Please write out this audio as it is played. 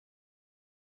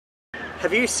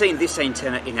Have you seen this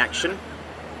antenna in action?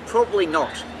 Probably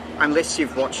not, unless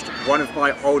you've watched one of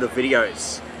my older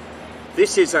videos.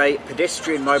 This is a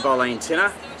pedestrian mobile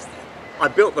antenna. I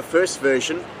built the first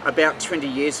version about 20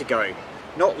 years ago,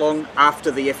 not long after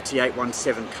the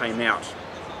FT817 came out.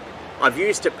 I've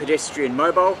used it pedestrian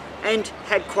mobile and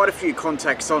had quite a few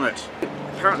contacts on it.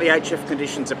 Apparently HF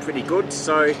conditions are pretty good,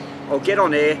 so I'll get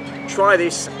on air, try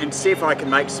this and see if I can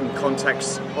make some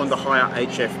contacts on the higher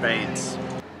HF bands.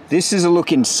 This is a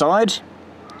look inside.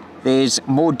 There's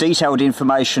more detailed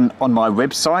information on my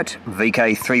website,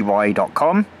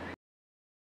 VK3YE.com.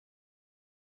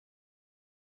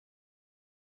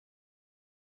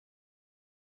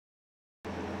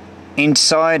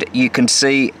 Inside you can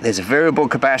see there's a variable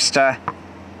capacitor,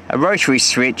 a rotary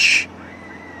switch,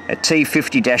 a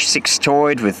T50-6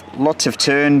 toroid with lots of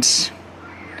turns,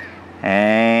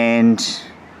 and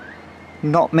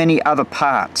not many other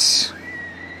parts.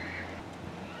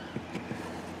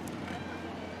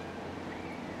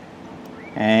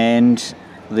 And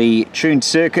the tuned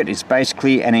circuit is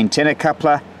basically an antenna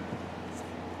coupler,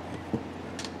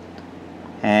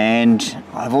 and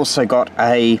I've also got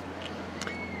a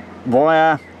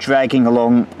wire dragging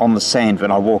along on the sand when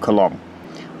I walk along.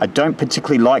 I don't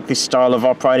particularly like this style of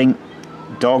operating.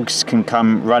 Dogs can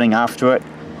come running after it,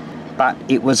 but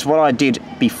it was what I did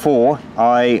before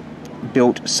I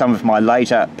built some of my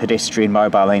later pedestrian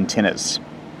mobile antennas.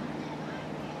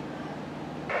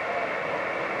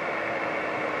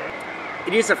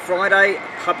 It is a Friday,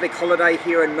 public holiday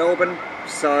here in Melbourne,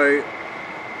 so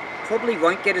probably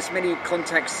won't get as many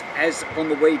contacts as on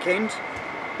the weekend,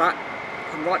 but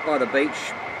I'm right by the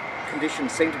beach.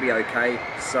 Conditions seem to be okay,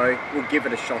 so we'll give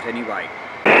it a shot anyway.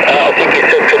 I think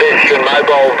it's a pedestrian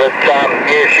mobile, but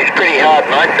yeah, she's pretty hard,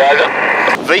 mate. Over.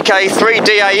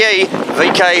 VK3DAE,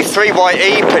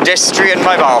 VK3YE pedestrian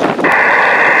mobile.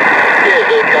 Yeah,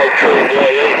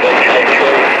 VK3DAE,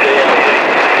 VK3DAE.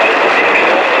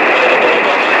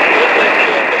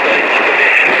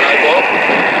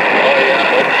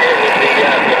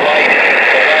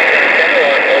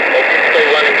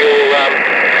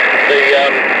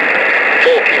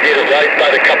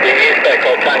 But a couple of years back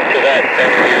I came to that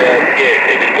and yeah,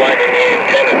 explaining the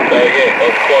antenna, so yeah, I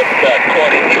was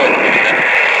quite interested in it.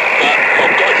 But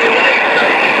I've got your name, so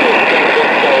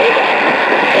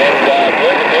and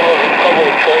when probably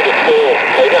 3 to 4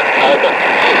 metre over.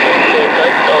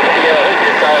 Yeah, I heard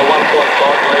you say a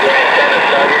 1.5 metre antenna,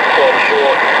 so it's quite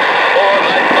short. Alright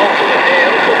mate, I'll put it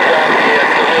down, but yeah,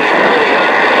 it's really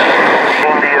hard to know.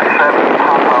 India 7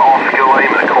 Papa Oscar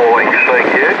Lima calling,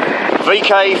 CQ.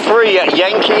 VK3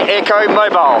 Yankee Echo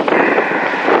Mobile.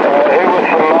 Who was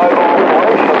the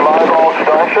mobile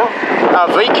station?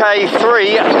 VK3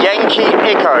 Yankee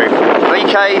Echo.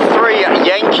 VK3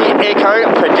 Yankee Echo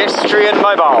Pedestrian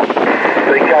Mobile.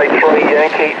 VK3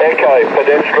 Yankee Echo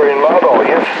Pedestrian Mobile.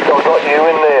 Yes, I've got you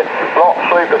in there. Not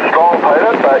super strong,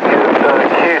 Peter, but you've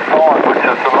Q5, which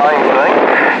is the main thing.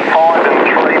 5 and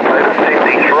 3, Peter,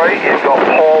 53. You've got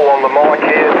Paul on the mic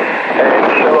here and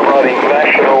celebrating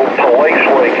National Police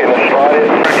Week in Australia.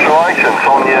 Congratulations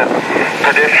on your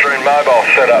pedestrian mobile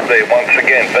setup there once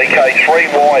again.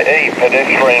 VK3YE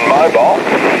pedestrian mobile.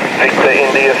 Victor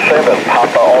India 7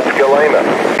 Papa Oscar Lima.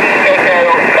 Echo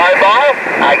mobile.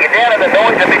 You're down in the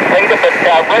noise a bit, Peter, but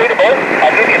readable.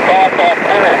 I'll give you 5.4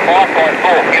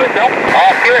 QSL.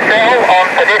 QSL on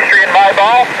pedestrian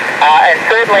mobile, and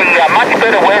certainly much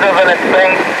better weather than it's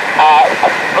been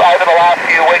over the last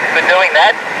few weeks for doing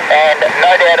that, and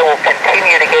no doubt it will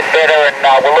continue to get better, and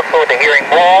we'll look forward to hearing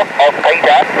more of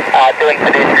Peter doing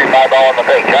pedestrian mobile on the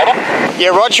beach. Over.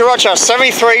 Yeah, roger,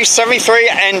 73,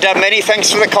 and many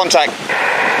thanks for the contact.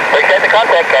 Appreciate the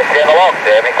contact, catch you down the log,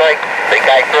 73,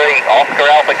 VK3, Oscar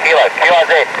Alpha Kilo,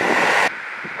 QRZ.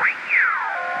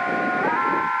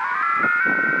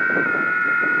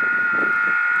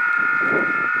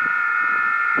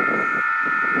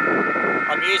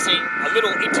 I'm using a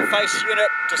little interface unit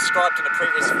described in the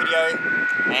previous video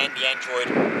and the Android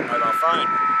mobile phone.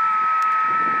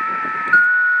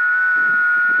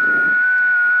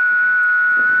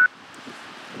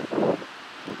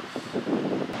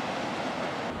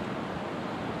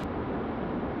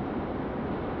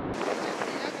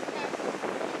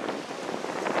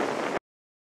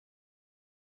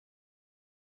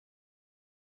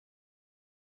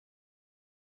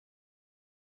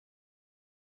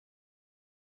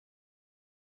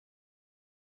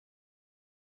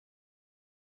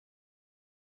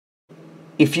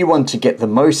 If you want to get the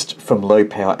most from low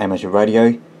power amateur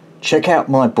radio, check out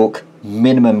my book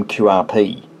Minimum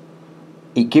QRP.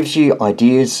 It gives you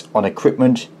ideas on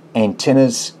equipment,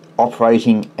 antennas,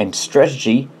 operating and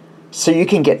strategy so you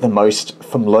can get the most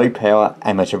from low power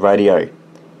amateur radio.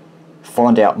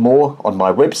 Find out more on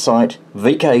my website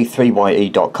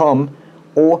VK3YE.com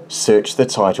or search the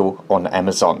title on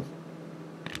Amazon.